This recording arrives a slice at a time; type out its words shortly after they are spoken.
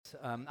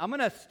I'm going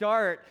to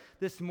start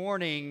this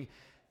morning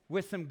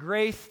with some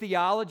grace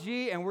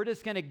theology, and we're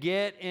just going to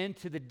get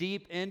into the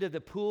deep end of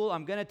the pool.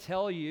 I'm going to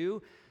tell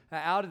you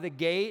out of the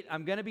gate,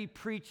 I'm going to be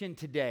preaching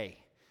today.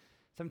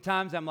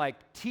 Sometimes I'm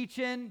like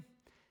teaching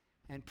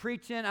and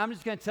preaching. I'm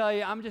just going to tell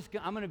you, I'm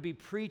going to be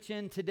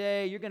preaching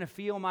today. You're going to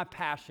feel my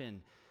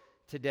passion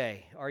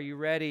today. Are you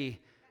ready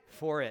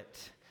for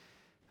it?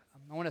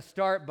 I want to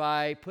start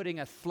by putting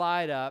a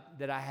slide up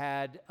that I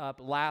had up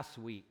last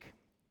week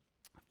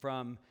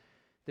from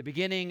the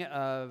beginning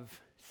of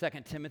 2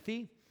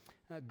 Timothy.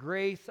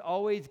 Grace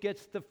always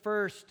gets the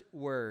first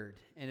word,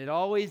 and it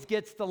always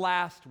gets the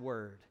last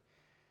word.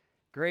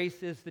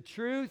 Grace is the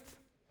truth,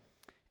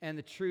 and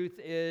the truth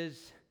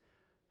is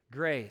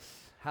grace.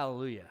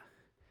 Hallelujah.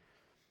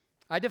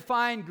 I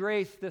define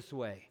grace this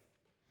way.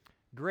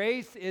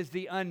 Grace is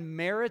the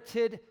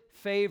unmerited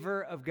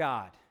favor of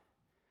God.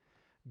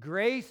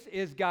 Grace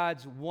is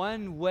God's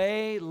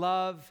one-way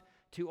love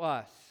to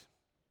us.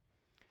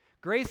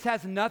 Grace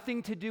has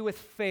nothing to do with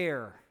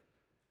fair.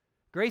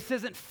 Grace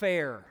isn't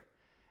fair.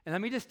 And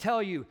let me just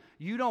tell you,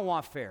 you don't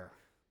want fair.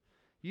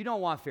 You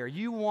don't want fair.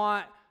 You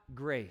want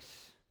grace.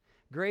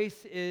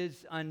 Grace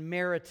is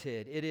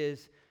unmerited. It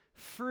is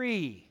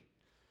free.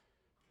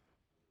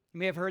 You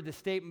may have heard the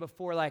statement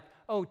before like,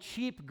 oh,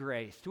 cheap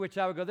grace, to which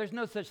I would go, there's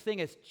no such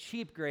thing as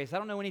cheap grace. I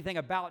don't know anything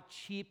about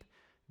cheap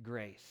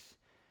grace.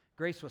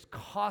 Grace was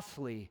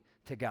costly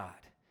to God,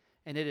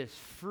 and it is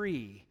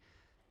free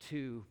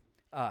to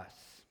us.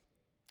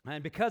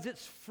 And because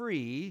it's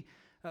free,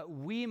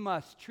 we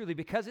must truly,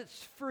 because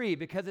it's free,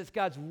 because it's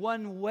God's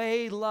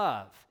one-way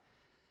love,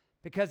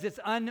 because it's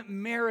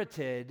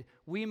unmerited,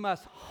 we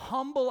must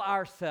humble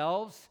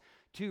ourselves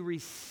to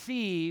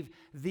receive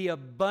the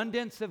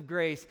abundance of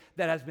grace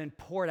that has been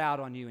poured out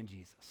on you in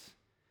Jesus.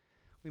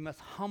 We must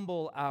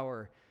humble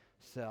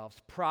ourselves.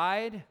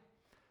 Pride,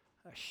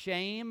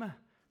 shame,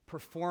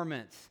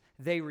 performance,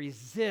 they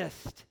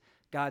resist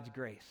God's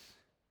grace.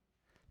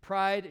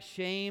 Pride,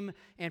 shame,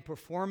 and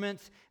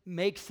performance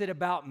makes it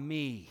about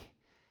me.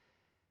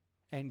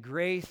 And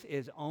grace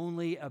is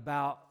only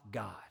about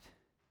God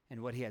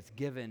and what He has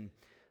given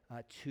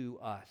to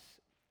us.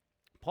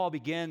 Paul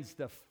begins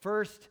the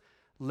first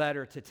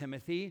letter to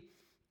Timothy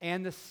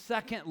and the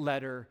second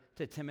letter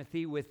to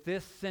Timothy with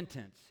this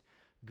sentence: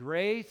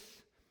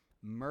 grace,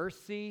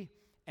 mercy,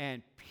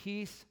 and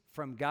peace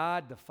from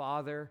God the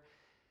Father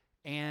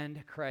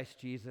and Christ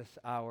Jesus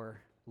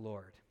our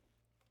Lord.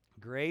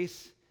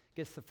 Grace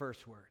gets the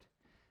first word.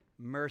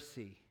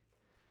 Mercy,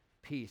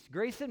 peace.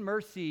 Grace and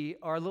mercy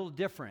are a little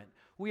different.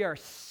 We are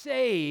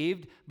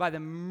saved by the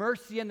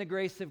mercy and the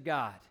grace of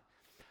God.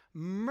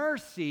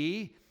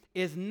 Mercy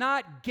is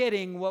not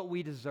getting what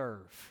we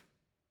deserve.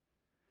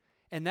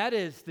 And that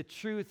is the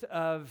truth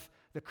of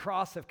the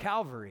cross of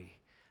Calvary,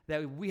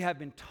 that we have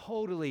been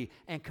totally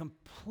and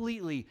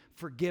completely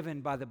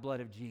forgiven by the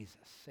blood of Jesus.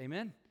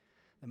 Amen?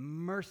 The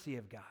mercy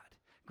of God.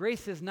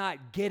 Grace is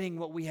not getting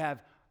what we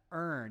have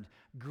earned.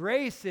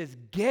 Grace is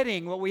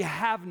getting what we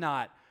have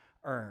not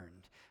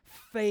earned.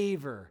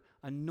 Favor,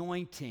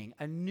 anointing,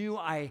 a new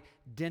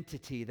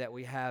identity that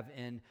we have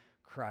in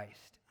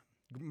Christ.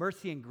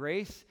 Mercy and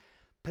grace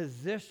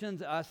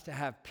positions us to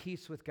have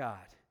peace with God,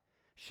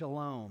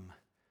 shalom,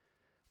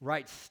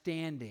 right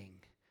standing,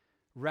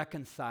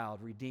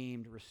 reconciled,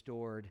 redeemed,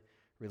 restored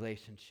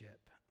relationship.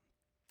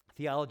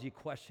 Theology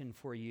question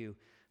for you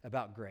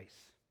about grace.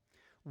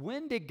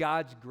 When did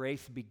God's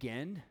grace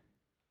begin?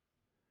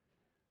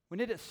 When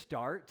did it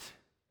start?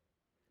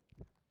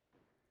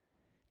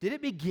 Did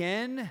it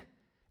begin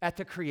at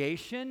the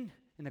creation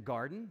in the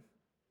garden?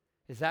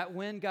 Is that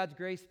when God's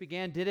grace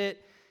began? Did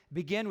it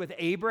begin with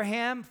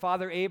Abraham,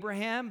 Father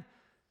Abraham?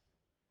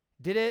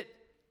 Did it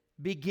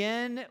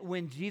begin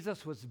when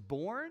Jesus was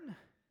born?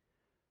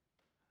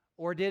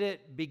 Or did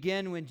it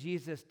begin when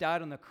Jesus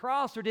died on the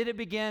cross? Or did it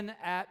begin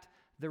at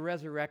the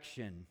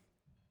resurrection?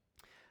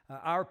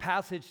 Our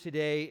passage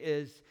today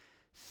is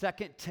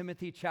 2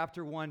 Timothy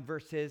chapter 1,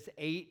 verses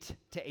 8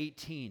 to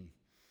 18.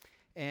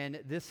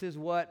 And this is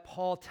what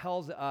Paul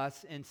tells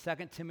us in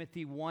 2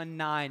 Timothy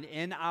 1:9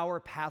 in our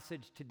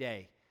passage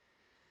today.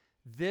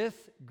 This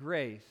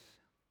grace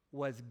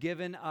was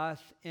given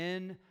us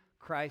in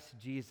Christ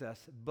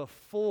Jesus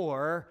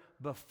before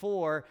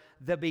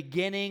the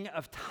beginning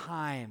of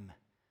time.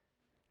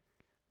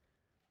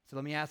 So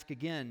let me ask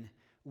again,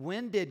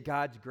 when did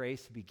God's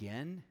grace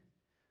begin?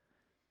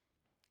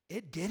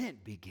 It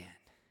didn't begin.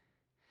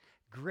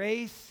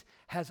 Grace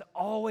has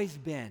always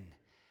been,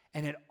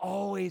 and it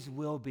always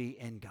will be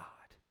in God.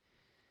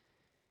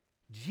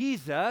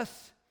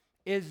 Jesus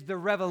is the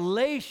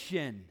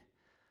revelation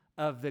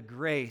of the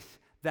grace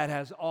that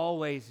has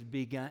always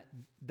begun,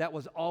 that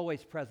was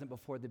always present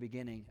before the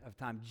beginning of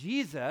time.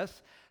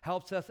 Jesus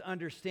helps us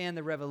understand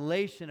the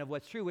revelation of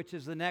what's true, which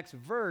is the next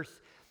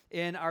verse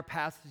in our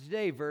passage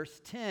today,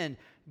 verse 10.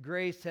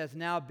 Grace has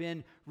now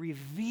been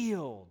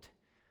revealed.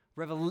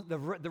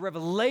 The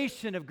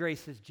revelation of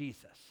grace is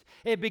Jesus.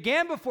 It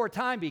began before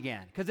time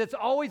began, because it's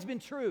always been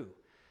true,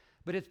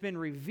 but it's been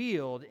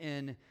revealed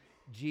in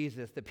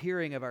Jesus, the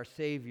appearing of our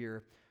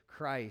Savior,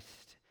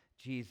 Christ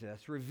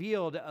Jesus.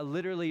 Revealed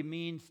literally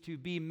means to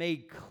be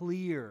made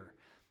clear,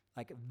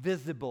 like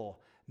visible,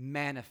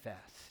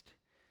 manifest.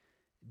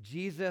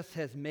 Jesus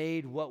has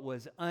made what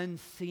was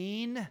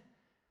unseen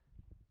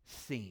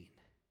seen,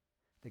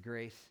 the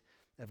grace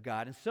of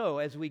God. And so,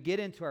 as we get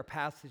into our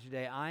passage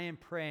today, I am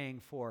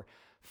praying for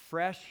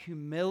fresh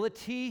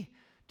humility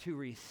to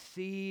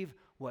receive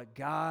what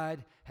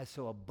God has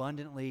so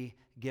abundantly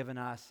given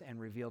us and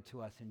revealed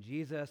to us in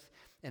Jesus.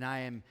 And I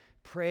am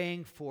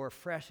praying for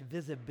fresh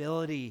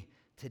visibility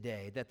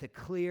today, that the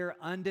clear,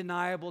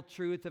 undeniable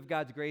truth of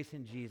God's grace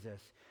in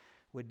Jesus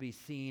would be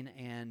seen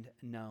and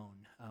known.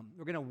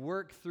 We're going to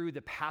work through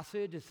the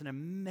passage. It's an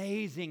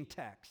amazing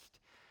text,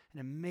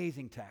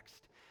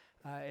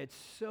 it's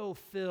so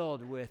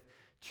filled with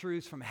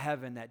truths from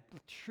heaven that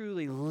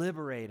truly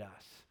liberate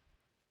us.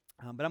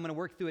 But I'm going to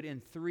work through it in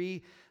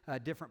three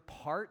different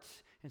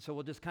parts, and so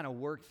we'll just kind of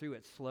work through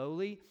it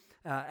slowly.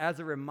 As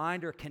a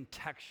reminder,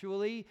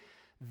 contextually,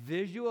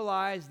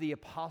 visualize the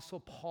Apostle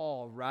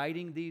Paul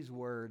writing these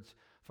words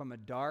from a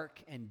dark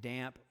and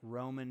damp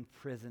Roman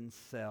prison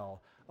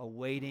cell,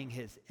 awaiting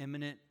his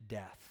imminent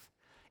death.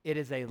 It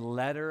is a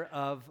letter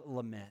of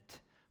lament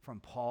from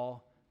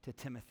Paul to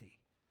Timothy.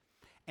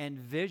 And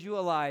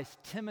visualize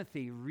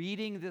Timothy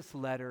reading this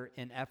letter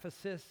in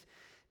Ephesus,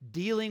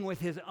 dealing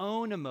with his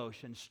own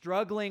emotions,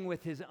 struggling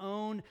with his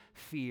own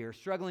fear,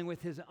 struggling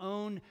with his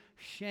own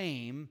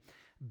shame,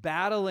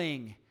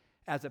 battling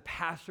as a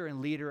pastor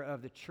and leader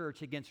of the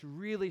church against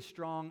really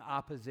strong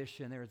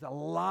opposition. There's a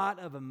lot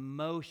of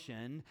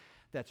emotion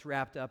that's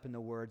wrapped up in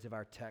the words of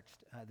our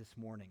text this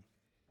morning.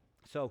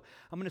 So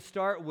I'm going to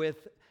start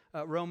with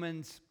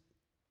Romans,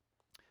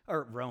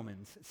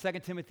 2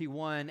 Timothy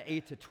 1,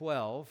 8 to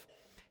 12.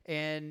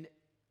 And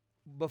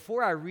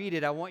before I read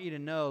it, I want you to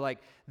know,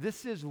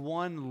 this is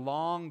one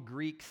long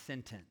Greek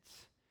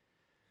sentence.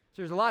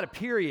 So there's a lot of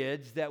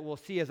periods that we'll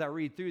see as I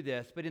read through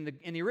this, but in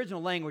the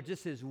original language,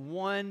 this is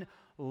one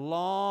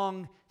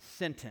long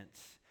sentence.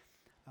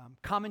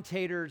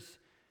 Commentators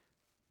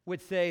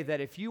would say that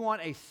if you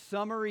want a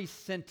summary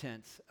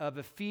sentence of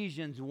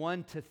Ephesians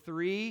 1 to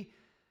 3,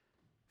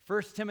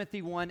 1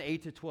 Timothy 1,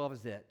 8 to 12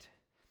 is it.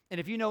 And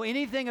if you know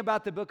anything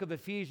about the book of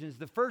Ephesians,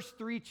 the first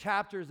 3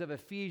 chapters of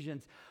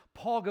Ephesians,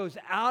 Paul goes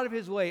out of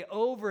his way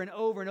over and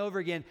over and over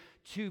again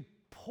to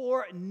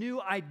pour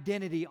new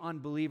identity on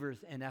believers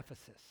in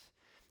Ephesus.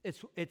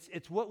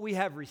 It's what we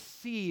have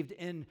received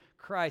in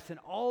Christ, and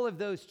all of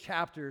those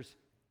chapters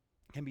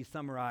can be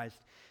summarized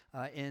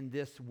in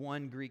this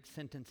one Greek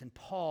sentence. And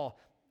Paul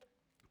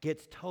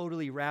gets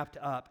totally wrapped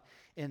up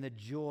in the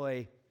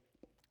joy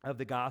of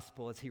the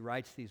gospel as he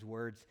writes these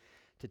words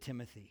to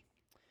Timothy.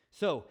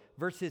 So,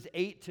 verses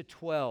 8 to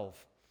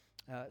 12.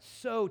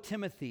 So,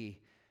 Timothy,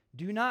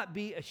 do not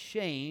be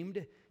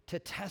ashamed to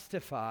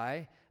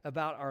testify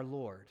about our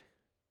Lord,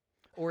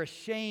 or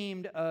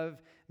ashamed of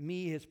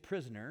me, his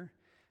prisoner,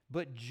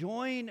 but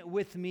join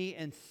with me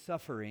in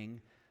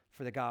suffering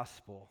for the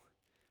gospel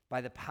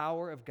by the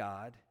power of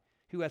God,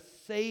 who has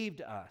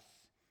saved us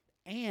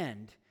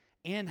and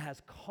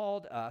has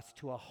called us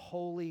to a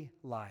holy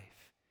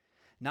life,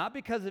 not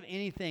because of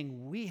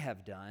anything we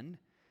have done,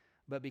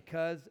 but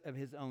because of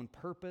his own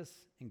purpose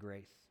and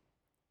grace.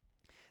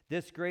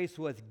 This grace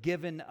was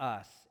given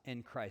us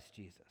in Christ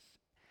Jesus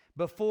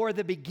before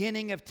the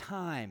beginning of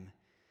time,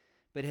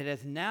 but it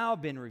has now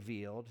been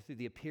revealed through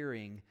the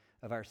appearing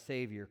of our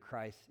Savior,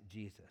 Christ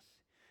Jesus,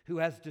 who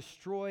has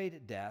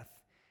destroyed death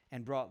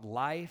and brought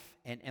life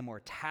and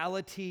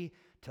immortality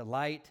to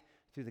light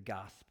through the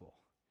gospel.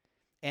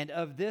 And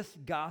of this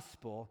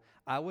gospel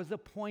I was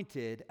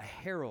appointed a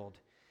herald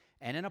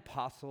and an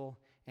apostle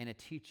and a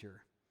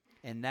teacher.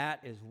 And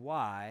that is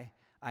why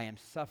I am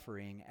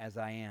suffering as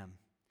I am.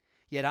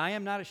 Yet I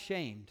am not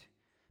ashamed,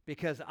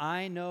 because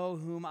I know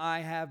whom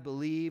I have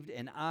believed,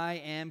 and I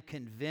am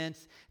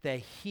convinced that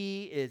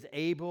he is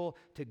able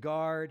to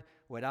guard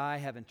what I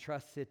have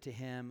entrusted to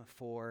him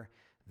for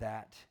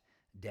that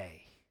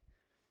day.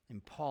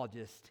 And Paul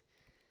just,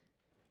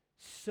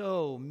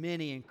 so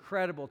many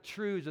incredible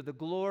truths of the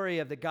glory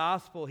of the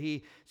gospel.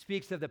 He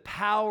speaks of the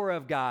power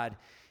of God.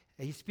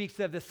 He speaks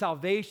of the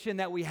salvation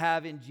that we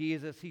have in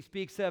Jesus. He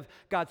speaks of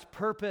God's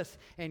purpose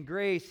and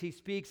grace. He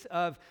speaks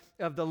of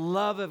the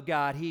love of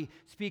God. He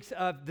speaks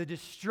of the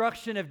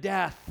destruction of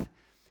death.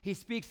 He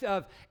speaks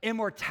of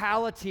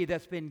immortality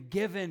that's been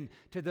given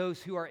to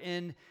those who are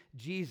in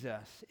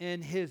Jesus.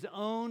 In his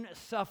own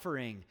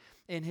suffering,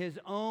 in his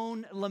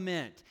own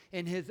lament,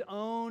 in his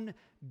own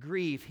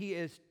grief, he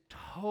is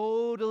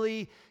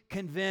totally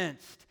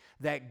convinced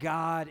that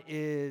God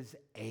is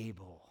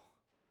able.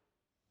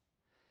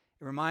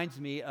 It reminds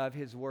me of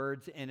his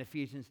words in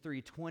Ephesians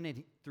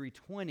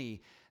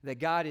 3:20 that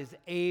God is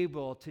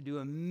able to do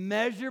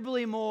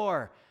immeasurably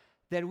more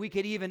than we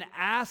could even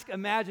ask,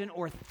 imagine,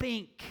 or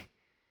think.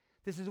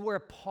 This is where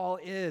Paul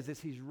is as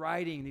he's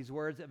writing these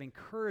words of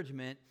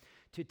encouragement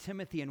to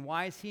Timothy. And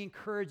why is he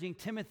encouraging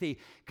Timothy?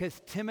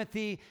 Because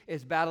Timothy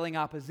is battling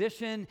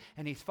opposition,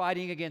 and he's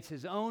fighting against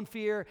his own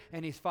fear,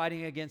 and he's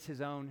fighting against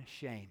his own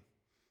shame.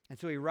 And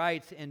so he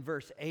writes in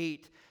verse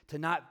 8 to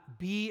not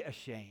be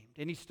ashamed.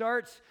 And he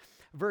starts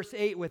verse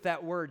 8 with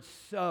that word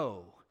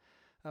so.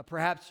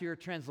 Perhaps your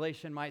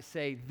translation might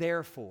say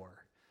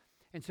therefore.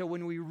 And so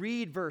when we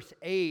read verse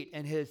 8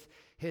 and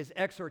his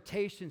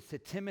exhortations to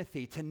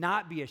Timothy to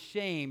not be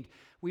ashamed,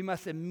 we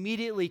must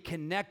immediately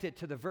connect it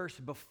to the verse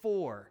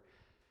before.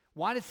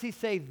 Why does he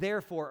say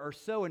therefore or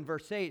so in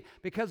verse 8?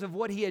 Because of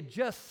what he had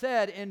just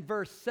said in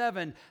verse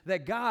 7,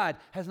 that God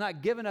has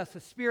not given us a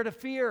spirit of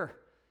fear,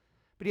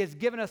 but he has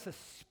given us a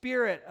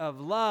spirit of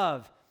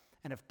love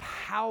and of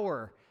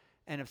power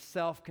and of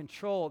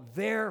self-control.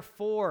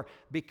 Therefore,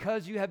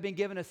 because you have been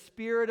given a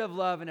spirit of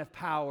love and of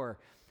power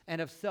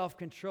and of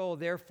self-control,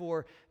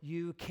 therefore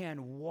you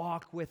can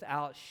walk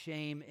without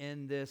shame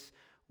in this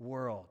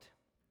world.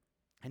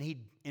 And he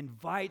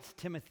invites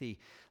Timothy,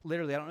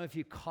 literally, I don't know if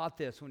you caught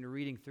this when you're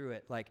reading through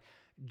it, like,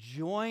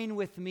 join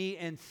with me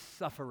in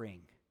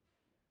suffering.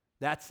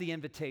 That's the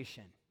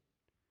invitation.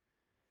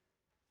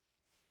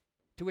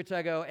 To which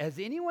I go, has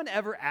anyone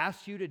ever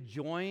asked you to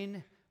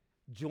join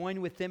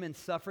with them in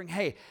suffering?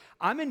 Hey,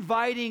 I'm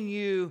inviting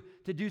you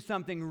to do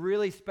something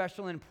really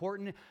special and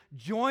important.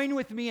 Join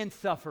with me in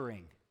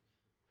suffering.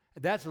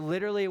 That's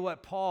literally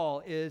what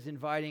Paul is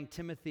inviting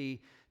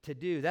Timothy to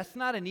do. That's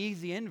not an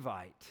easy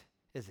invite,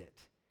 is it?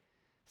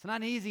 It's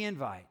not an easy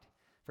invite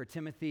for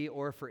Timothy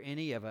or for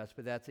any of us,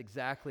 but that's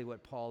exactly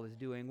what Paul is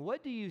doing.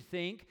 What do you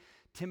think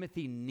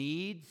Timothy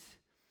needs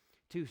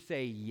to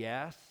say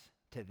yes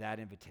to that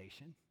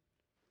invitation?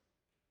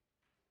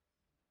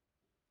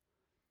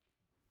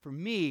 For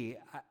me,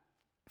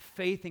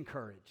 faith and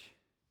courage.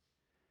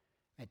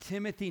 And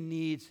Timothy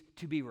needs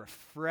to be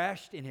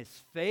refreshed in his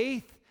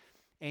faith,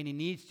 and he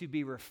needs to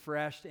be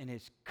refreshed in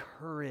his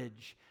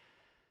courage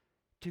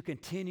to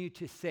continue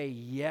to say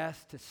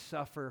yes to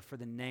suffer for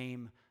the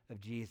name of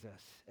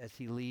Jesus as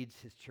he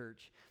leads his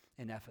church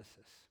in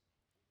Ephesus.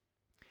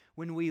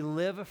 When we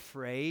live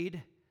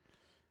afraid,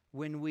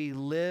 when we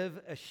live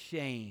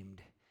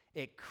ashamed,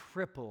 it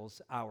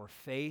cripples our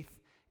faith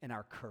and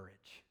our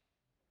courage.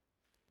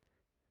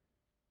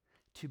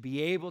 To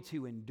be able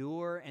to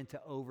endure and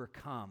to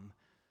overcome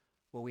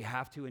what we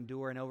have to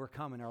endure and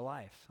overcome in our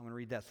life. I'm going to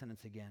read that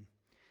sentence again.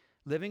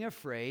 Living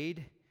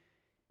afraid,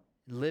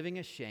 living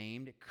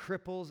ashamed, it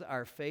cripples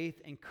our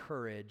faith and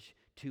courage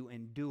to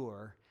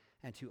endure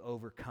and to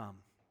overcome.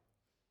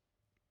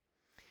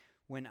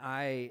 When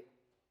I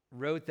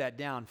wrote that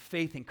down,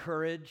 faith and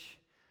courage,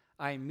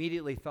 I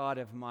immediately thought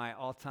of my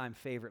all-time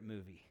favorite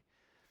movie.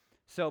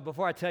 So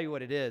before I tell you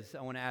what it is,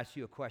 I want to ask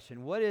you a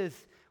question. What is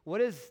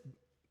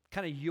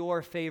kind of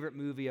your favorite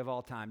movie of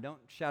all time? Don't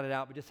shout it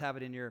out, but just have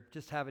it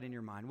in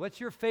your mind.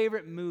 What's your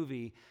favorite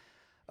movie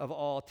of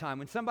all time?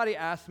 When somebody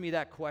asks me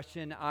that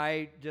question,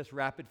 I just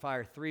rapid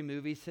fire 3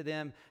 movies to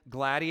them.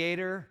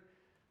 Gladiator,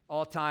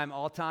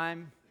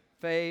 all-time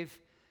fave.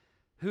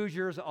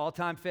 Hoosiers,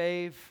 all-time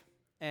fave.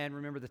 And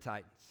Remember the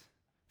Titans,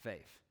 fave.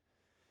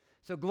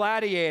 So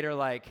Gladiator,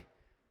 like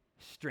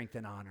strength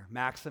and honor.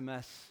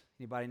 Maximus,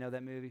 anybody know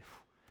that movie?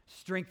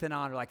 Strength and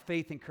honor, like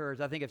faith and courage.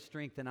 I think of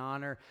strength and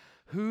honor.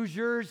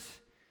 Hoosiers,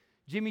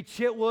 Jimmy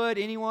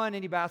Chitwood, anyone,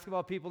 any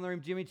basketball people in the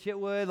room, Jimmy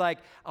Chitwood, like,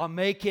 I'll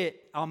make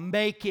it.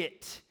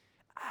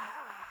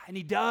 And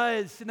he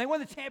does, and they won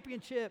the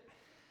championship.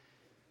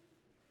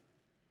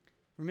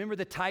 Remember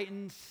the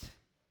Titans?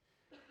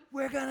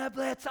 We're gonna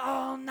blitz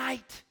all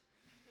night,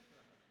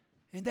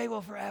 and they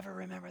will forever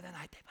remember the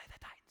night they played the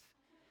Titans.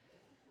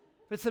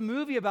 But it's a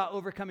movie about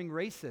overcoming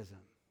racism.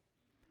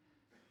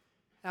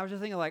 And I was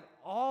just thinking, like,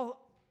 all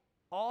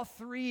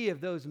 3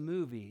 of those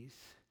movies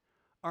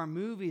are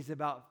movies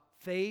about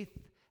faith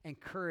and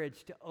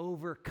courage to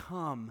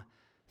overcome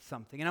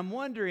something. And I'm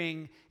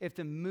wondering if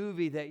the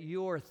movie that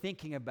you're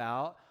thinking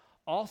about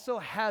also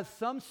has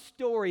some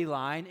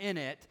storyline in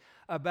it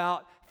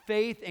about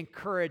faith and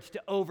courage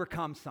to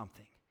overcome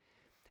something.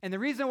 And the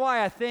reason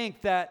why I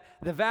think that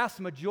the vast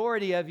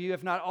majority of you,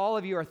 if not all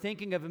of you, are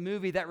thinking of a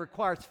movie that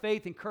requires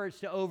faith and courage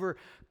to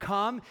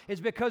overcome is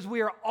because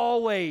we are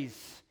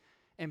always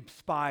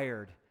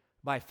inspired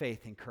by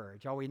faith and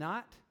courage. Are we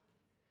not?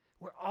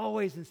 We're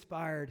always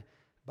inspired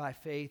by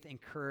faith and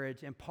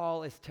courage. And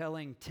Paul is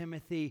telling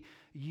Timothy,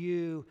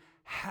 you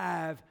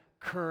have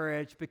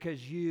courage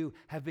because you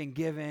have been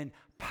given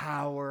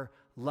power,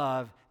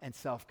 love, and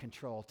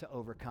self-control to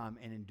overcome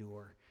and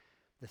endure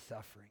the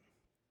suffering.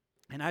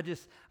 And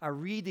I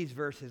read these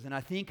verses and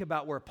I think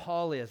about where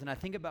Paul is and I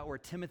think about where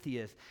Timothy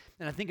is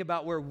and I think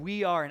about where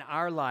we are in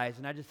our lives,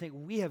 and I just think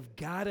we have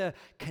got to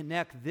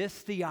connect this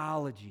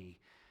theology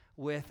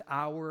with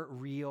our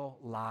real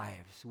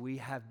lives. We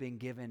have been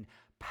given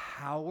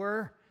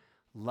power,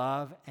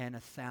 love, and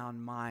a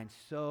sound mind.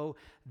 So,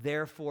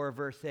 therefore,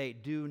 verse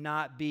 8, do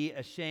not be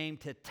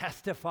ashamed to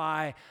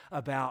testify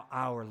about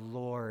our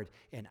Lord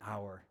in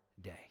our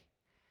day.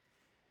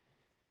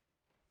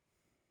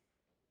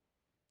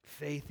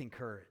 Faith and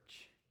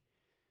courage.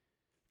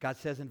 God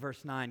says in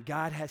verse 9,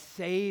 God has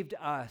saved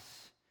us,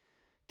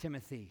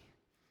 Timothy,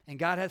 and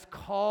God has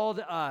called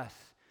us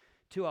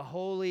to a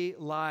holy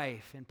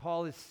life. And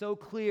Paul is so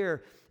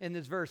clear in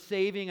this verse,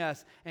 saving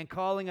us and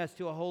calling us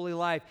to a holy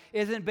life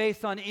isn't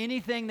based on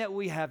anything that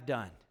we have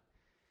done.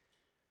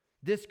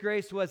 This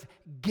grace was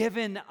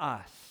given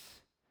us.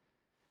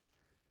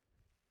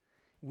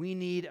 We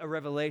need a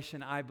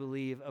revelation, I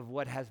believe, of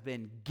what has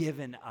been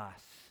given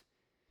us.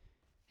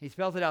 He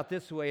spells it out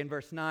this way in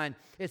verse 9.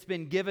 It's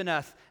been given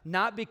us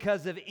not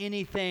because of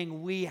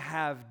anything we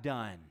have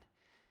done.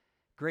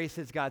 Grace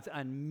is God's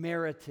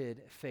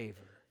unmerited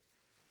favor.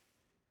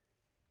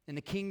 In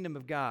the kingdom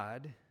of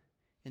God,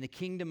 in the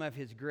kingdom of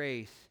His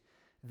grace,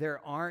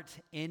 there aren't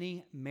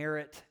any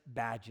merit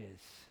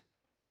badges.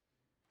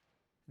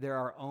 There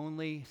are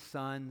only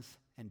sons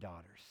and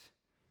daughters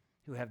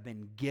who have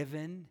been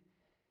given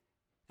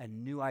a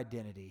new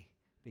identity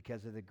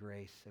because of the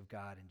grace of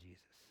God in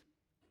Jesus.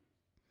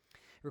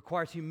 It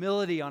requires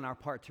humility on our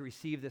part to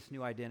receive this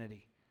new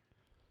identity.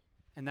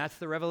 And that's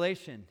the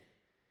revelation.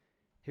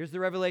 Here's the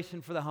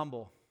revelation for the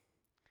humble.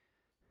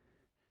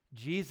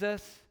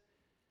 Jesus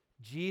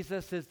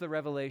is the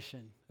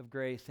revelation of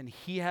grace, and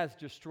He has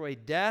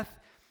destroyed death,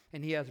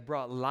 and He has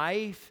brought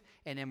life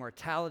and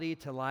immortality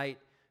to light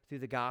through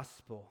the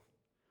gospel.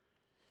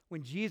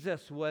 When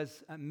Jesus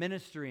was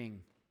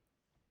ministering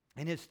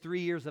in His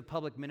 3 years of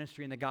public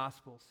ministry in the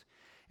Gospels,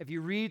 if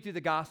you read through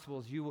the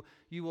Gospels, you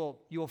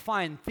will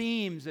find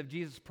themes of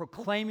Jesus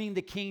proclaiming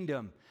the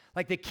kingdom,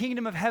 like the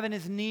kingdom of heaven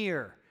is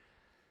near.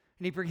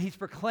 And He's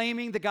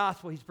proclaiming the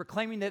gospel. He's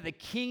proclaiming that the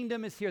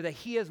kingdom is here, that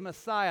He is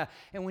Messiah.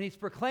 And when He's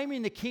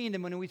proclaiming the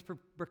kingdom, when He's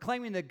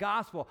proclaiming the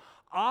gospel,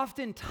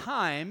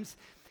 oftentimes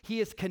He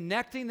is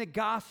connecting the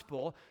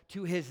gospel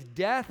to His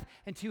death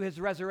and to His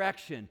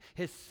resurrection,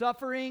 His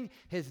suffering,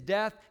 His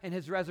death, and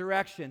His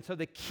resurrection. So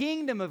the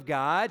kingdom of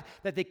God,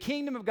 that the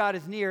kingdom of God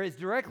is near, is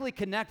directly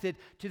connected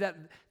to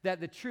that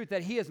the truth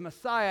that He is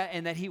Messiah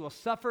and that He will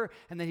suffer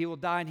and that He will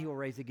die and He will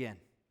rise again.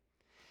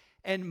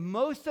 And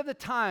most of the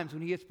times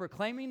when He is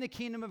proclaiming the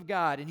kingdom of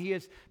God and He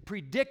is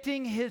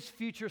predicting His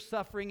future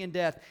suffering and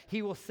death,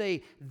 He will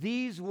say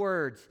these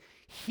words,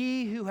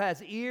 "He who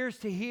has ears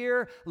to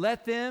hear,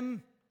 let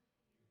them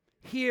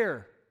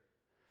hear."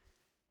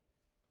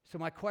 So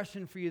my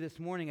question for you this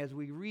morning as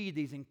we read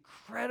these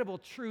incredible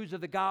truths of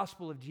the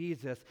gospel of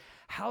Jesus,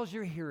 how's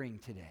your hearing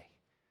today?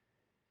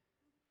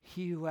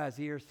 He who has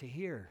ears to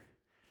hear,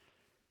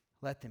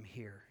 let them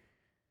hear.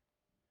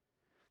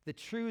 The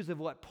truths of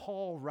what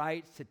Paul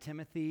writes to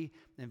Timothy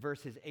in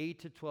verses 8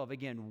 to 12.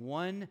 Again,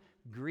 one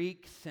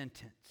Greek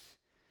sentence.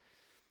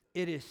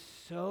 It is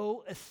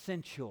so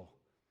essential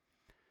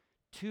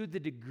to the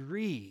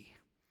degree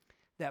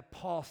that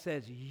Paul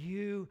says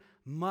you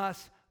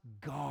must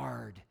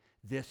guard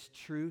this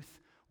truth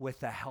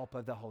with the help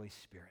of the Holy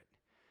Spirit.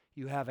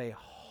 You have a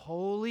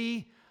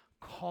holy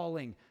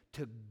calling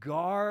to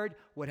guard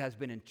what has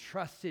been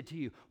entrusted to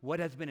you. What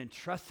has been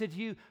entrusted to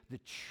you? The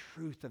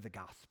truth of the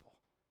gospel.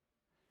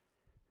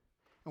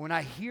 And when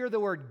I hear the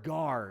word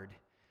guard,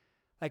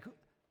 like,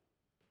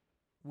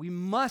 we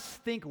must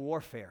think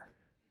warfare.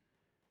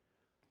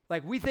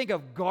 Like, we think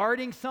of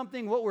guarding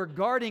something. What we're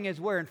guarding is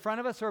where? In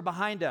front of us or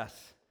behind us?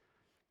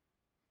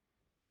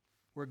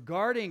 We're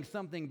guarding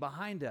something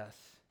behind us.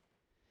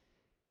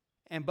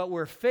 But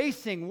we're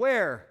facing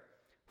where?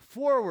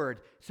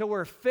 Forward. So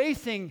we're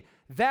facing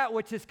that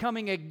which is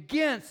coming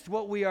against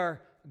what we are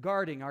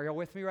guarding. Are y'all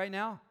with me right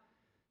now?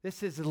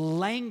 This is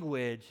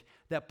language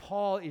that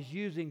Paul is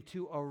using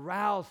to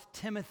arouse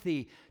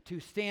Timothy to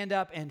stand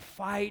up and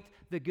fight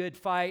the good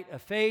fight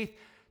of faith,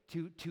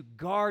 to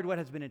guard what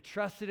has been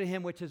entrusted to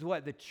him, which is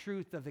what? The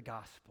truth of the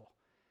gospel.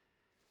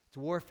 It's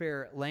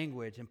warfare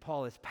language, and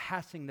Paul is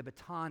passing the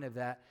baton of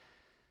that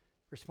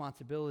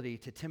responsibility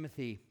to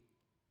Timothy.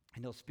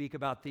 And he'll speak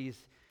about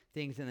these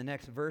things in the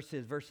next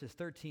verses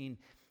 13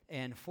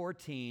 and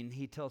 14.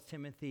 He tells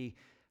Timothy,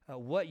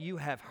 what you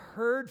have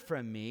heard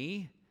from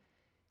me,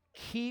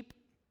 keep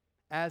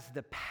as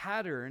the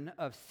pattern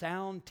of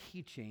sound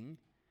teaching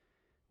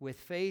with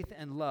faith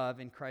and love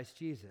in Christ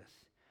Jesus.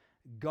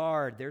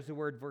 Guard, there's the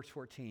word, verse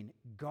 14.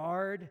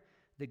 Guard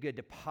the good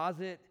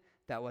deposit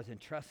that was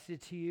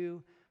entrusted to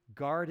you.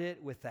 Guard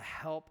it with the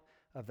help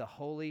of the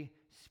Holy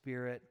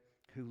Spirit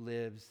who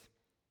lives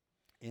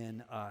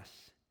in us.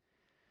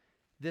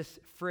 This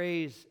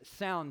phrase,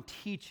 sound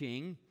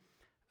teaching,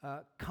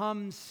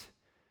 comes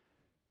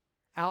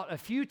out a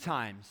few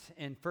times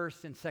in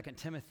 1st and 2nd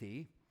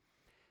Timothy.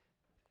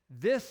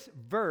 This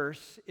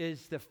verse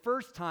is the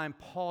first time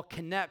Paul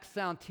connects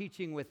sound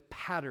teaching with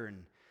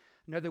pattern.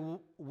 Another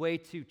way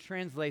to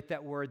translate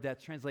that word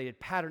that's translated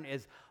pattern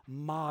is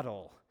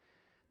model.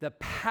 The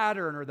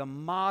pattern or the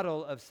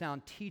model of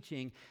sound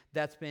teaching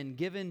that's been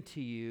given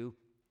to you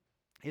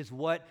is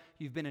what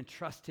you've been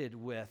entrusted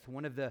with.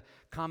 One of the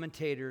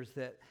commentators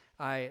that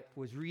I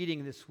was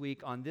reading this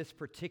week on this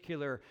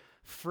particular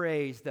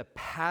phrase, the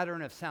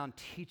pattern of sound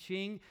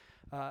teaching,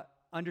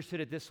 understood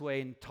it this way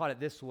and taught it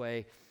this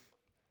way.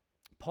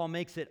 Paul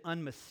makes it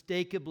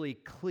unmistakably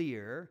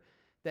clear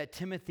that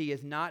Timothy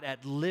is not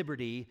at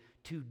liberty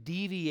to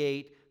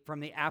deviate from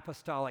the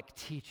apostolic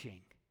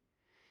teaching.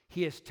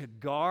 He is to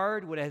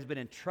guard what has been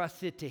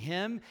entrusted to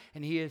him,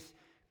 and he is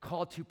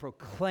called to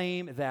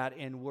proclaim that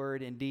in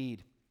word and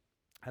deed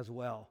as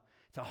well.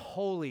 It's a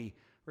holy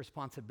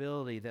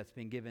responsibility that's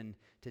been given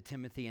to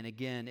Timothy, and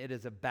again, it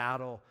is a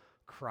battle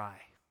cry.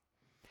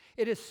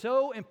 It is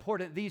so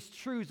important. These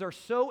truths are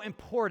so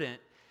important,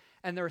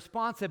 and the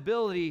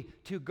responsibility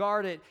to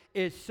guard it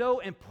is so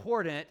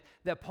important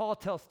that Paul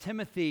tells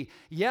Timothy,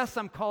 yes,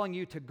 I'm calling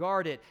you to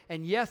guard it,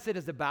 and yes, it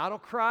is a battle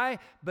cry,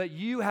 but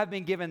you have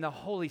been given the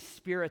Holy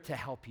Spirit to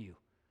help you.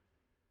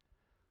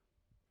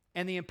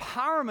 And the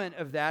empowerment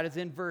of that is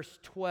in verse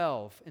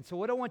 12. And so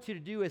what I want you to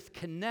do is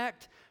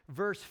connect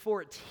verse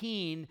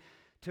 14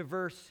 to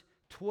verse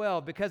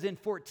 12, because in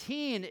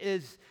 14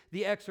 is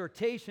the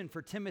exhortation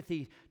for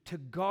Timothy to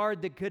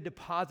guard the good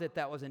deposit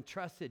that was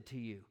entrusted to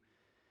you.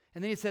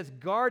 And then he says,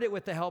 guard it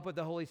with the help of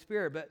the Holy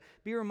Spirit. But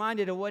be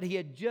reminded of what he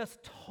had just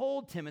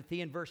told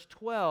Timothy in verse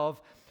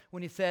 12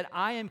 when he said,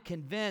 I am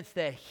convinced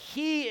that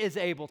he is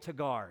able to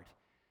guard.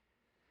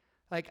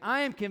 Like, I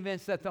am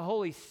convinced that the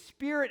Holy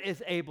Spirit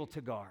is able to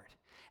guard.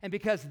 And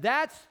because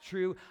that's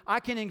true, I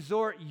can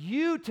exhort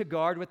you to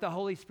guard with the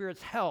Holy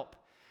Spirit's help.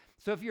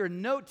 So if you're a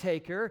note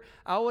taker,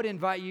 I would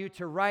invite you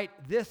to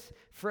write this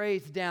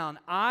phrase down.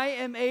 I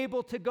am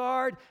able to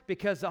guard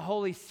because the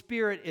Holy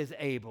Spirit is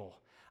able.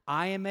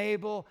 I am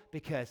able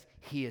because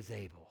he is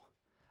able.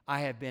 I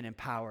have been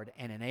empowered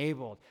and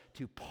enabled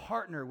to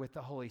partner with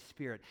the Holy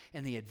Spirit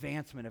in the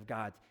advancement of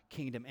God's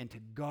kingdom and to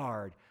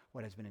guard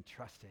what has been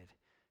entrusted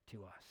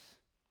to us.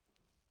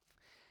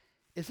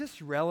 Is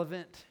this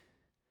relevant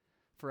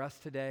for us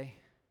today?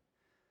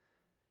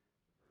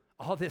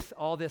 All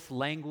this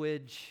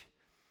language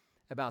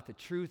about the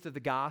truth of the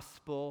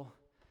gospel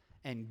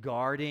and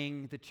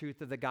guarding the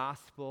truth of the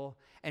gospel,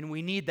 and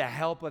we need the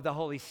help of the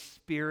Holy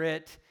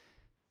Spirit.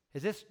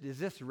 Is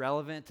this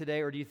relevant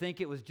today, or do you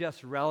think it was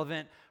just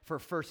relevant for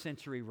first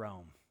century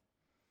Rome?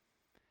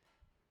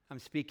 I'm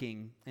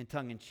speaking in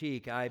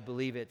tongue-in-cheek. I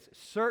believe it's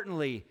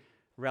certainly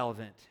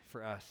relevant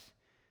for us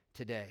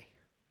today.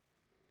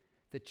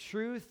 The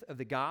truth of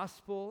the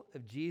gospel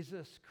of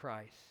Jesus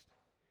Christ,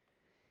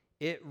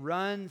 it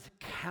runs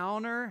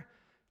counter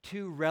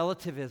to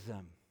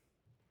relativism.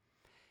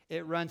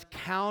 It runs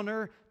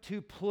counter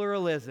to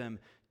pluralism,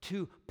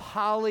 to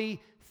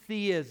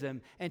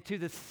polytheism, and to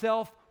the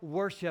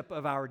self-worship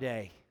of our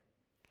day.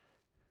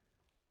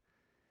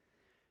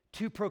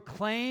 To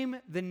proclaim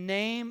the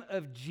name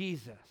of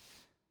Jesus.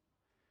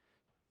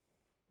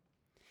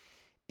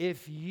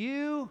 If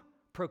you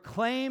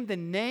proclaim the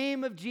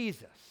name of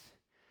Jesus,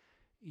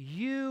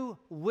 you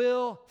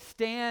will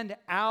stand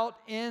out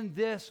in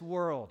this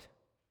world.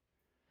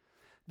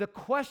 The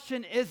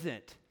question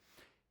isn't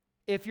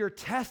if your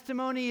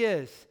testimony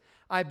is,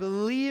 I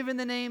believe in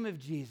the name of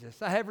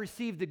Jesus. I have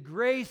received the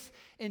grace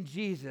in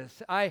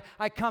Jesus. I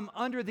come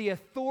under the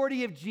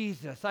authority of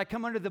Jesus. I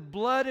come under the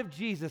blood of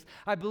Jesus.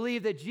 I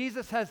believe that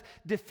Jesus has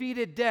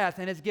defeated death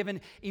and has given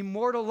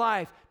immortal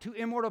life to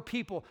immortal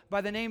people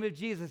by the name of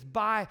Jesus,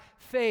 by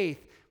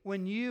faith.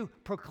 When you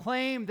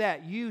proclaim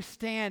that, you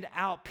stand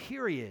out,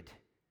 period.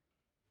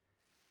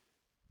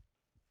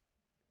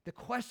 The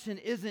question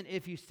isn't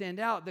if you stand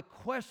out. The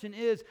question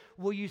is,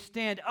 will you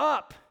stand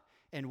up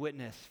and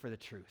witness for the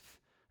truth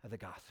of the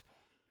gospel?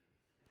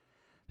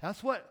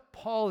 That's what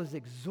Paul is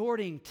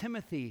exhorting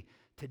Timothy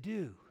to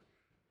do,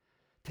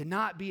 to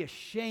not be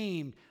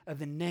ashamed of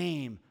the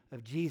name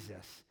of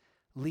Jesus,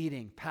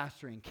 leading,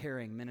 pastoring,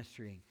 caring,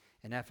 ministering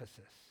in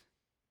Ephesus.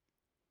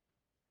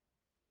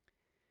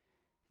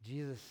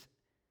 Jesus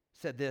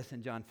said this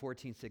in John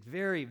 14:6,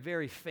 very,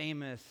 very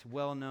famous,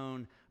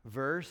 well-known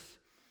verse.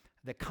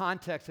 The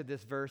context of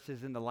this verse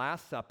is in the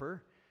Last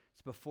Supper.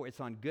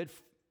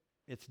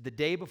 It's the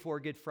day before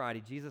Good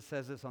Friday. Jesus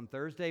says this on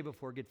Thursday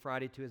before Good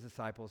Friday to his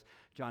disciples,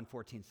 John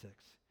 14:6.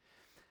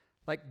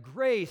 Like,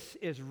 grace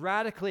is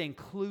radically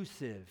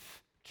inclusive,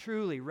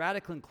 truly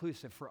radically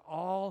inclusive for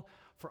all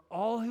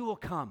who will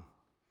come.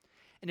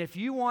 And if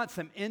you want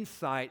some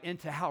insight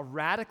into how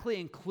radically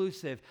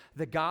inclusive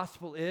the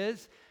gospel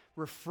is,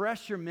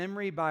 refresh your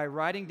memory by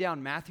writing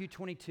down Matthew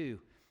 22.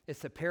 It's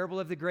the parable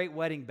of the great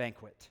wedding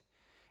banquet.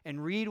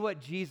 And read what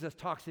Jesus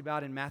talks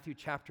about in Matthew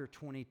chapter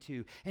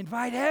 22.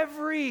 Invite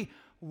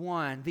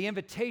everyone. The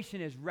invitation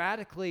is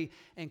radically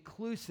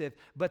inclusive,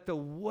 but the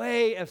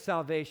way of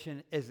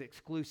salvation is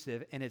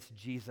exclusive, and it's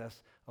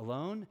Jesus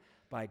alone,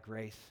 by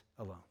grace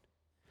alone.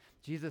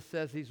 Jesus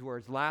says these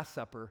words, Last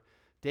Supper,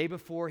 day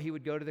before he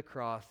would go to the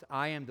cross,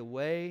 I am the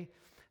way,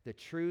 the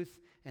truth,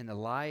 and the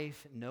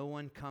life. No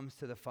one comes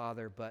to the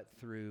Father but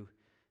through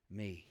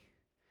me.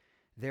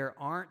 There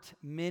aren't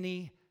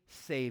many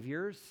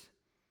saviors.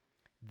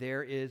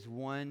 There is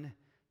one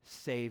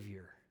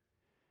Savior.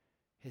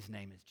 His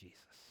name is Jesus,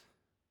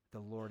 the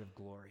Lord of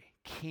glory,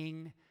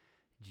 King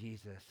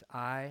Jesus.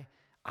 I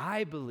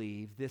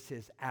believe this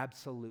is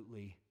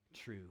absolutely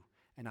true,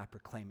 and I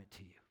proclaim it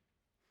to you.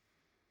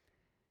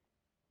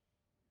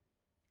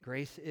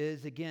 Grace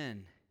is,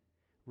 again,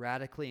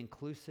 radically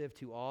inclusive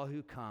to all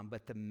who come,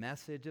 but the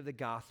message of the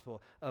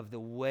gospel of the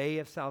way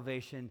of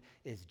salvation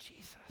is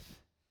Jesus.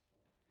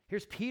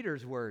 Here's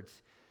Peter's words.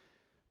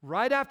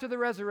 right after the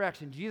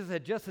resurrection. Jesus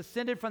had just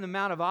ascended from the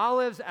Mount of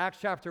Olives, Acts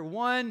chapter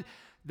 1.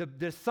 The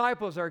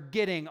disciples are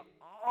getting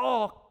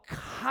all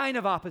kind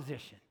of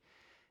opposition.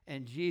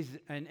 And Jesus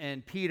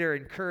and Peter,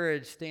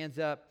 encouraged, stands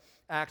up,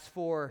 Acts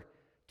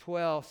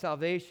 4:12.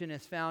 Salvation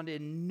is found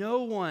in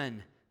no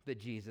one but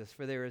Jesus,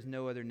 for there is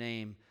no other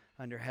name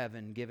under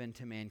heaven given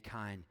to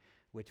mankind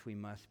which we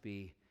must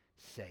be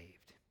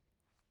saved.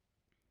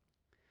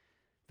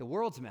 The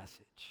world's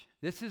message.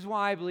 This is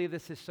why I believe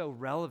this is so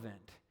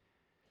relevant.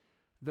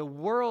 The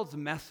world's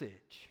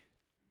message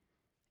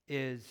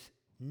is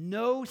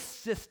no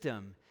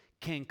system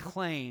can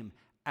claim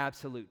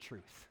absolute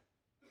truth.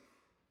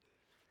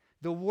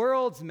 The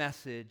world's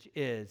message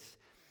is,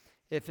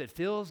 if it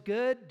feels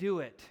good, do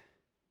it.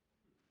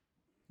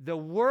 The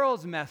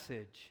world's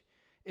message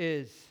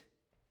is,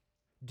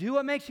 do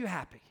what makes you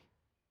happy.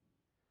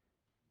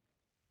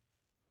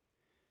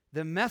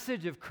 The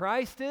message of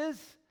Christ is,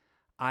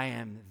 I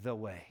am the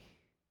way.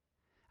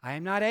 I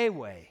am not a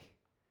way.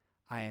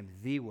 I am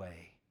the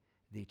way,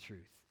 the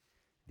truth,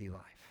 the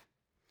life.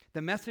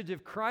 The message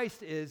of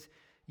Christ is,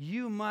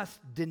 you must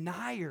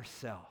deny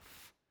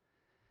yourself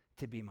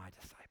to be my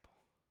disciple.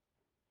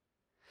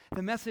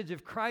 The message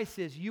of Christ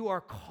is, you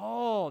are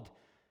called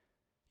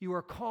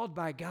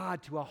by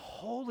God to a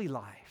holy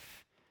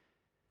life,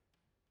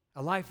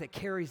 a life that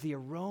carries the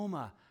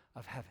aroma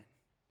of heaven.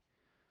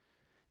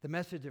 The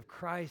message of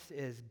Christ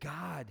is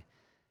God,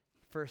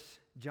 1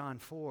 John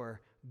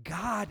 4,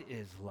 God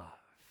is love.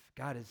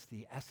 God is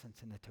the essence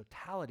and the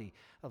totality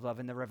of love,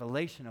 and the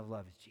revelation of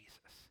love is Jesus.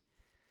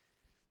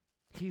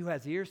 He who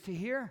has ears to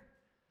hear,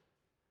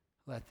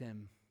 let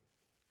them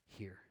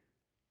hear.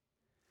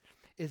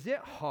 Is it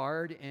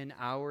hard in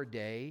our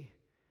day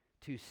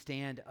to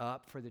stand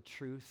up for the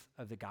truth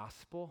of the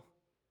gospel?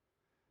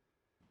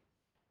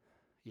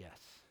 Yes.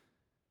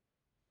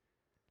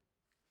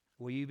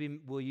 Will you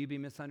be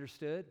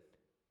misunderstood?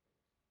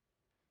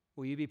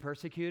 Will you be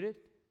persecuted?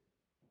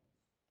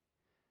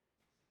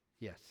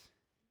 Yes.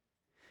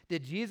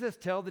 Did Jesus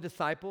tell the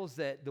disciples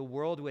that the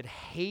world would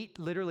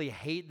literally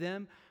hate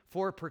them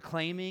for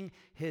proclaiming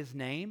his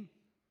name?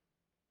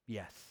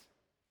 Yes.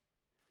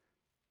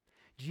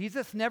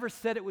 Jesus never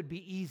said it would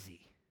be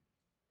easy.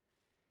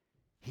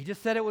 He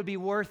just said it would be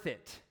worth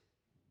it.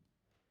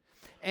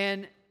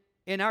 And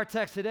in our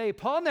text today,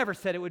 Paul never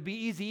said it would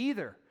be easy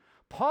either.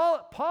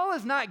 Paul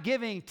is not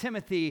giving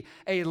Timothy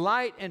a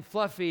light and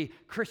fluffy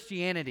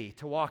Christianity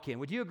to walk in.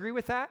 Would you agree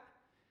with that?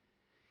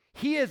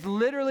 He is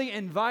literally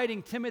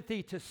inviting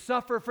Timothy to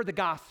suffer for the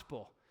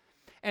gospel.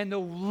 And the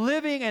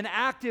living and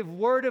active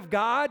Word of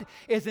God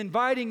is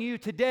inviting you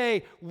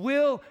today,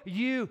 will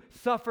you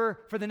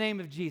suffer for the name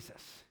of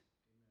Jesus?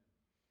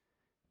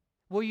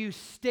 Will you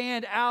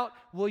stand out?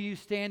 Will you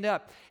stand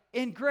up?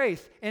 In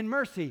grace, in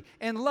mercy,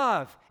 in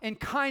love, in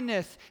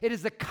kindness. It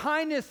is the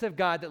kindness of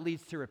God that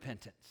leads to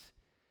repentance.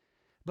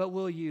 But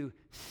will you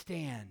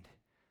stand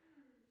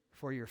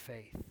for your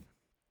faith?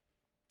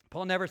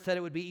 Paul never said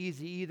it would be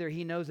easy either.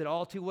 He knows it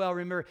all too well.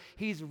 Remember,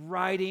 he's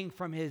writing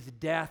from his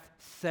death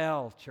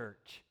cell,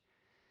 church.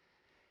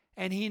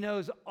 And he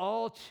knows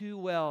all too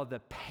well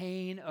the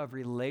pain of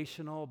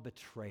relational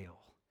betrayal.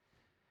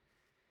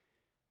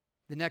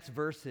 The next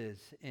verses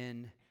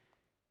in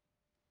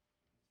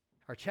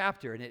our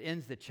chapter, and it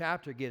ends the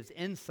chapter, gives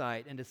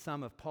insight into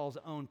some of Paul's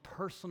own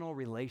personal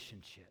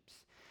relationships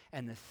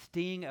and the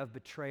sting of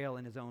betrayal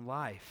in his own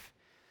life.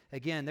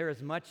 Again, there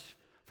is much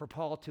for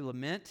Paul to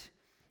lament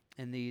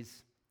in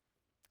these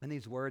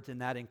words,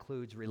 and that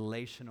includes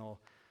relational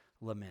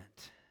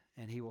lament.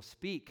 And he will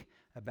speak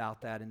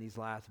about that in these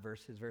last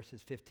verses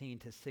 15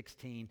 to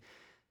 16.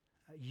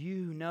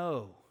 You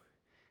know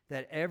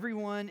that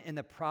everyone in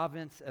the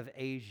province of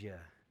Asia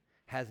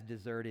has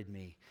deserted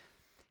me.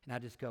 And I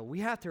just go, we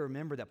have to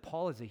remember that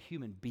Paul is a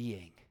human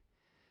being.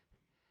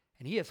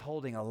 And he is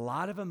holding a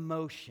lot of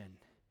emotion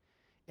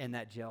in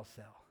that jail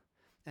cell.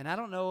 And I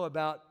don't know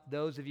about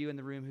those of you in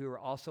the room who are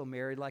also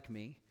married like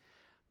me,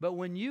 but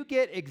when you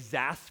get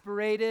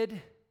exasperated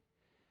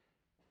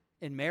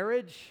in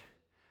marriage,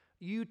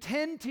 you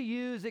tend to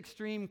use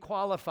extreme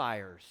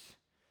qualifiers,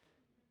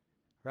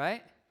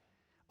 right?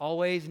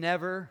 Always,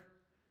 never.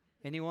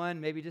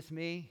 Anyone? Maybe just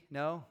me?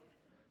 No?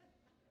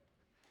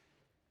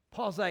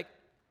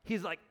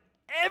 He's like,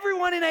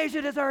 everyone in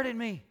Asia deserted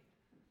me.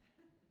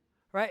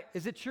 Right?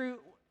 Is it true?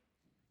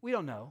 We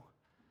don't know.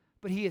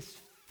 But he is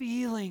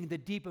feeling the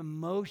deep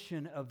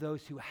emotion of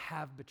those who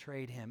have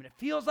betrayed him. And it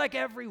feels like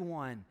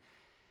everyone.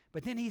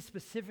 But then he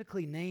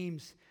specifically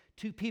names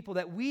two people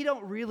that we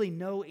don't really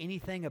know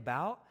anything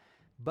about,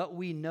 but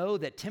we know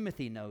that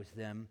Timothy knows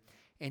them.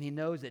 And he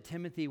knows that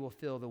Timothy will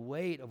feel the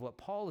weight of what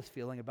Paul is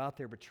feeling about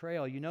their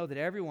betrayal. You know that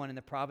everyone in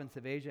the province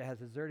of Asia has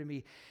deserted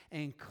me,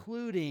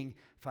 including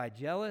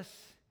Phygelus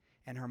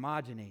and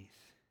Hermogenes.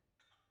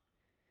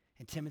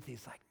 And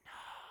Timothy's like, no.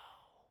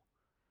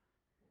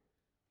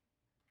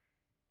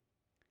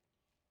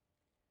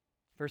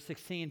 Verse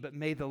 16, but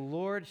may the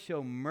Lord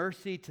show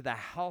mercy to the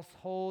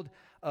household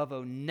of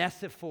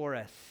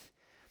Onesiphorus.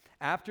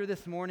 After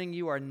this morning,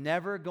 you are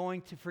never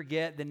going to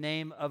forget the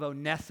name of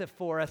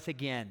Onesiphorus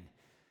again.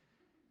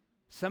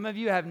 Some of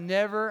you have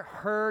never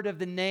heard of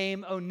the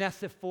name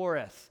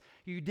Onesiphorus.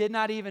 You did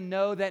not even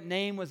know that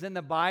name was in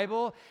the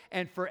Bible,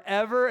 and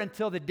forever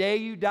until the day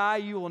you die,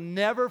 you will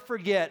never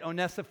forget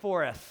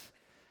Onesiphorus.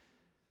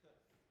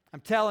 I'm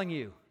telling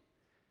you,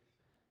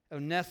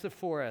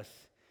 Onesiphorus.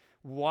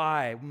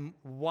 Why?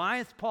 Why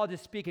is Paul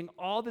just speaking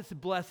all this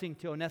blessing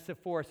to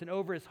Onesiphorus and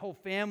over his whole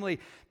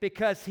family?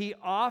 Because he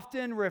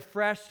often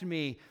refreshed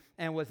me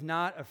and was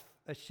not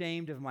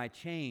ashamed of my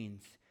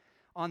chains.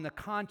 On the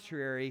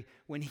contrary,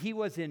 when he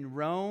was in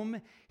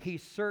Rome, he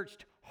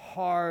searched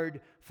hard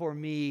for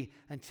me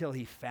until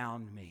he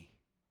found me.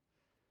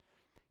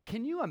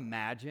 Can you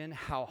imagine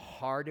how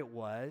hard it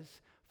was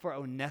for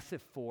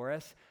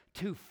Onesiphorus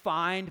to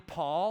find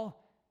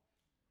Paul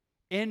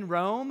in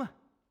Rome?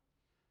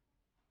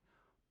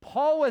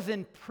 Paul was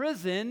in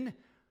prison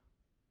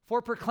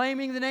for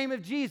proclaiming the name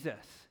of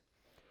Jesus.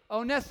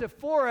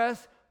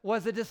 Onesiphorus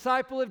was a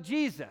disciple of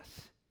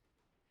Jesus.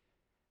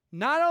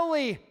 Not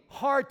only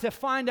hard to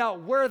find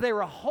out where they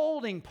were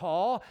holding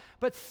Paul,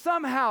 but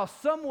somehow,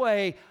 some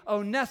way,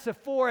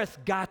 Onesiphorus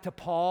got to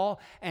Paul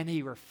and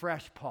he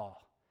refreshed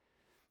Paul.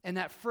 And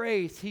that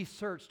phrase, he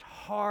searched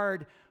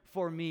hard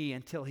for me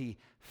until he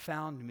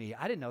found me.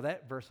 I didn't know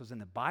that verse was in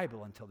the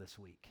Bible until this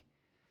week.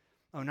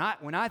 When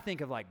I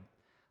think of like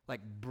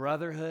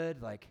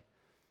brotherhood, like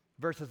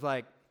verses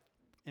like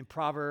in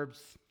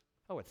Proverbs,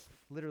 it's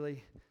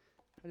literally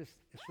right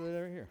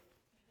here.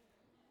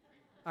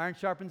 Iron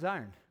sharpens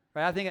iron,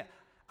 right? I think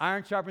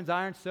iron sharpens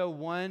iron, so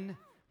one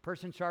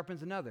person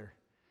sharpens another.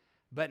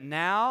 But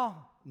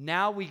now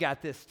we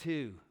got this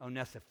too,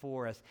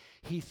 Onesiphorus.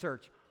 He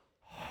searched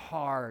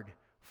hard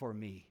for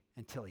me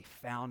until he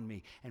found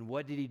me. And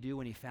what did he do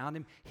when he found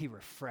him? He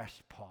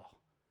refreshed Paul.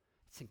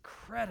 It's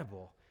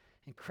incredible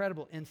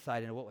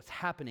insight into what was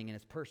happening in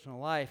his personal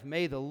life.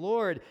 May the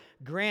Lord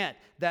grant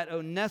that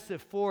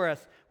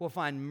Onesiphorus will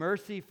find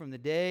mercy from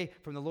the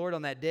Lord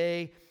on that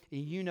day.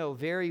 And you know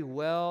very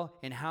well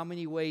in how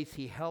many ways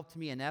he helped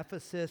me in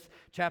Ephesus.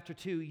 Chapter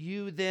 2,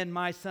 you then,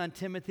 my son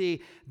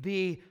Timothy,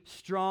 be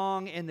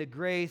strong in the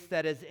grace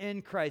that is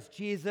in Christ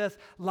Jesus.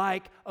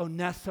 Like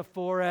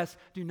Onesiphorus,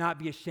 do not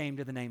be ashamed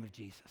of the name of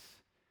Jesus.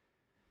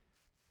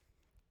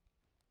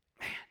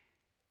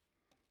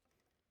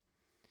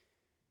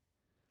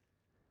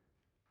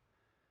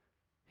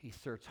 He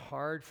searched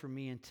hard for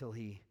me until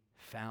he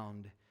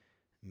found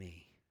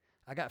me.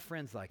 I got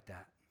friends like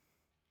that.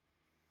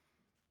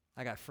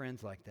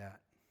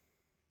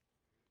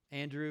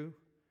 Andrew,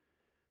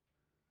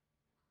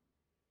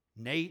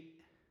 Nate,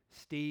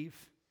 Steve,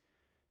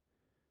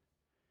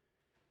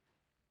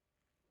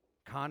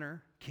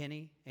 Connor,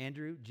 Kenny,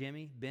 Andrew,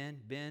 Jimmy,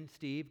 Ben,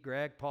 Steve,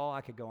 Greg, Paul. I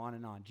could go on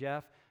and on.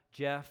 Jeff,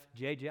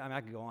 JJ.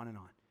 I could go on and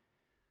on.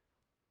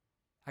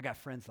 I got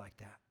friends like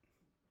that.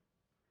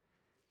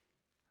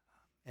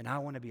 And I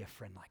want to be a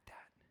friend like that.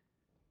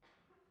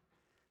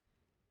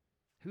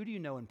 Who do you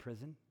know in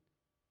prison?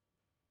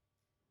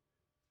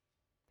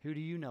 Who do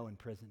you know in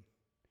prison?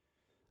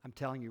 I'm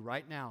telling you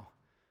right now,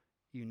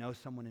 you know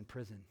someone in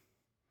prison.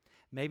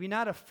 Maybe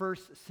not a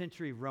first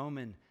century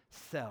Roman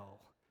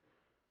cell,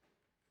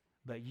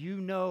 but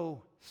you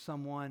know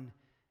someone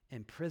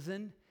in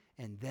prison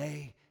and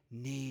they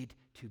need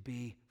to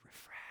be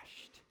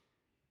refreshed.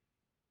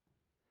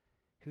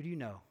 Who do you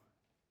know?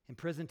 In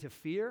prison to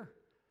fear?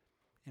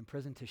 In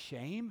prison to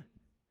shame?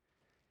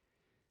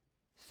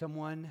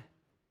 Someone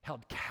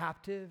held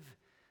captive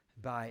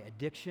by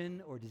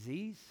addiction or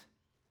disease?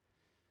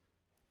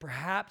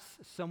 Perhaps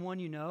someone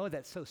you know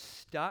that's so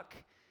stuck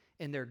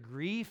in their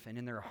grief and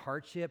in their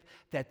hardship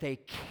that they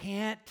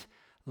can't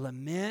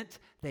lament,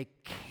 they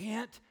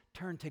can't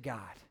turn to God.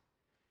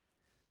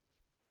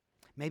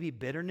 Maybe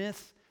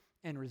bitterness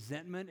and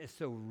resentment is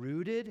so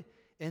rooted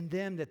in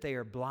them that they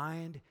are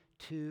blind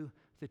to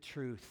the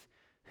truth.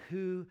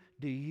 Who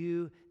do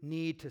you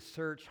need to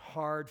search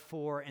hard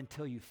for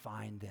until you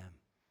find them?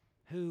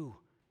 Who?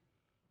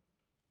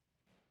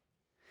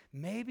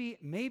 Maybe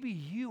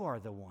you are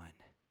the one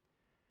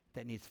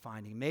that needs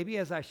finding. Maybe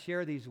as I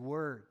share these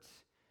words,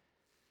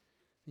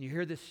 you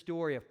hear this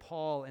story of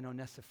Paul and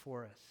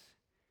Onesiphorus.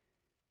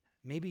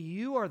 Maybe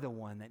you are the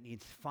one that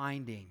needs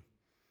finding,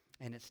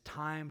 and it's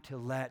time to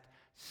let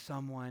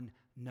someone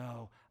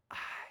know, I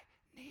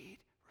need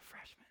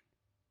refreshment.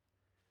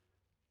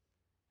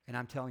 And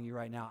I'm telling you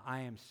right now,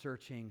 I am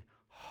searching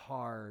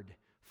hard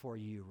for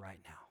you right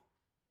now.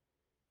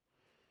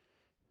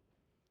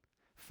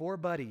 4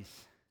 buddies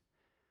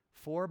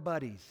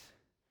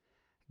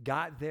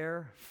got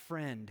their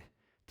friend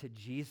to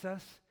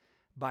Jesus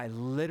by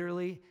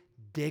literally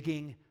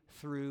digging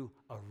through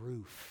a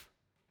roof.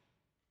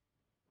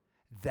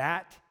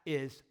 That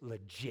is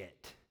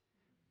legit.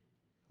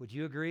 Would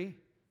you agree?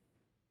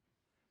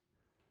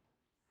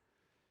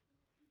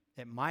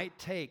 It might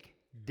take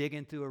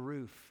digging through a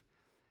roof.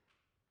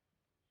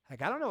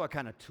 Like, I don't know what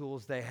kind of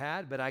tools they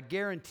had, but I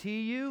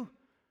guarantee you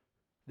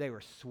they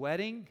were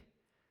sweating.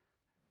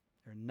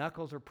 Their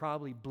knuckles are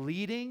probably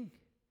bleeding.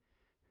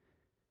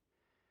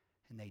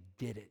 And they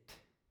did it.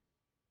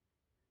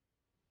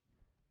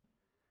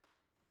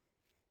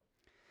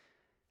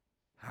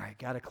 All right, right,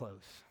 got to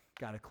close.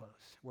 Got to close.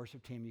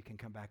 Worship team, you can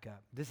come back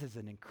up. This is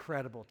an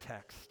incredible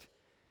text.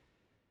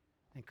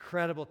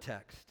 Incredible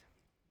text.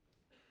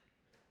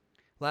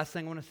 Last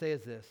thing I want to say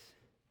is this.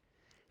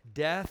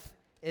 Death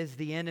is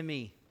the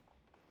enemy,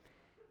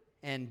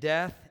 and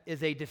death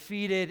is a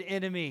defeated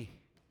enemy.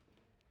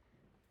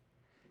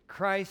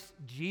 Christ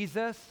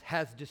Jesus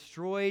has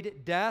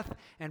destroyed death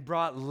and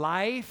brought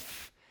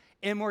life,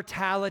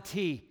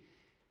 immortality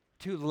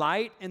to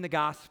light in the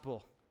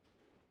gospel.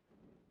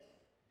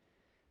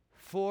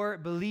 For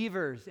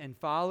believers and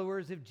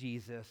followers of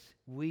Jesus,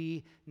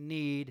 we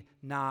need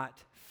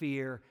not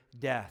fear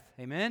death.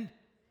 Amen?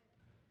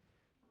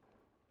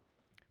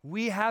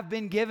 We have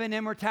been given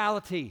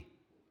immortality.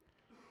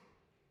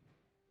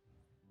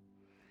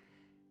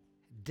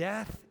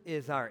 Death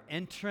is our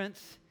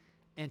entrance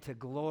into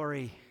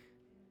glory.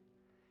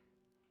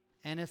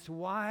 And it's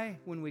why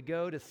when we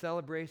go to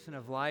Celebration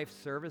of Life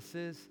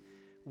services,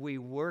 we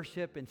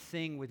worship and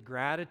sing with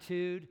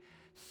gratitude.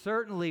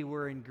 Certainly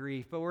we're in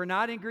grief, but we're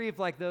not in grief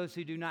like those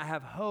who do not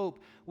have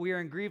hope. We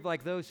are in grief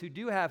like those who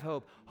do have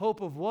hope.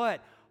 Hope of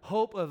what?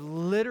 Hope of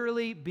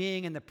literally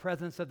being in the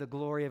presence of the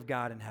glory of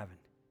God in heaven.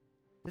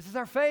 This is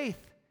our faith.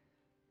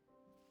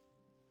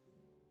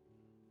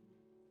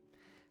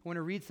 I want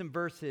to read some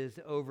verses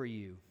over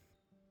you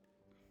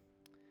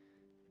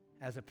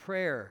as a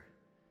prayer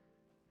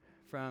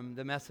from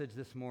the message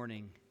this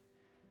morning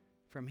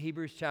from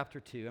Hebrews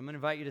chapter 2. I'm going to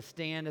invite you to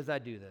stand as I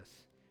do this,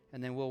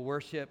 and then we'll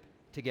worship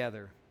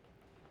together.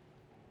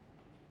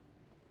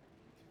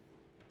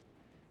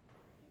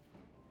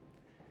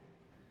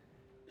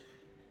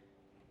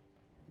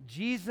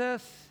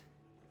 Jesus,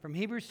 from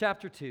Hebrews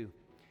chapter 2,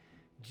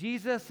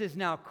 Jesus is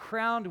now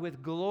crowned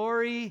with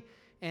glory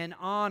and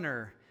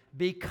honor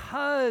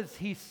because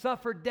he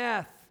suffered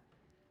death,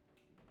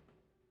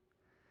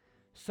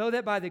 so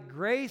that by the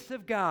grace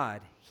of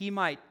God he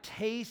might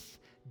taste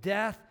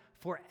death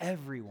for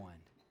everyone.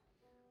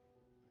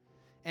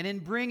 And in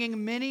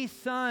bringing many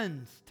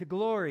sons to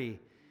glory,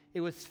 it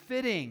was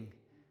fitting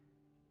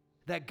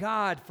that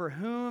God, for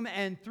whom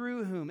and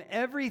through whom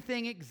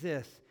everything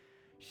exists,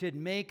 should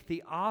make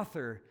the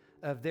author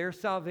of their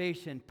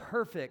salvation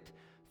perfect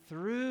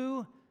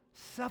through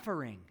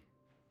suffering.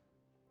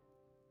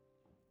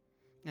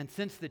 And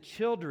since the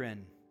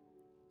children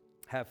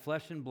have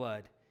flesh and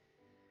blood,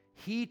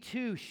 he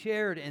too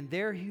shared in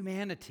their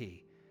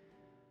humanity,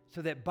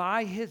 so that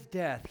by his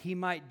death he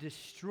might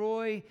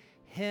destroy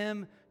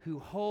him who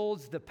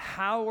holds the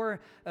power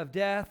of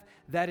death,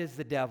 that is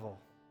the devil.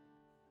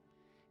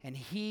 And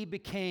he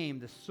became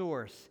the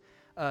source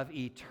of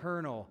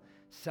eternal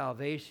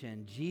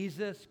salvation.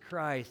 Jesus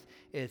Christ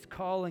is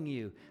calling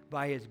you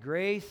by his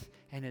grace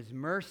and his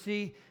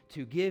mercy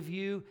to give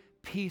you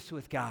peace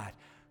with God.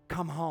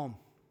 Come home.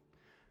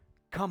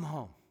 Come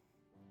home.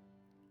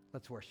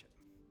 Let's worship.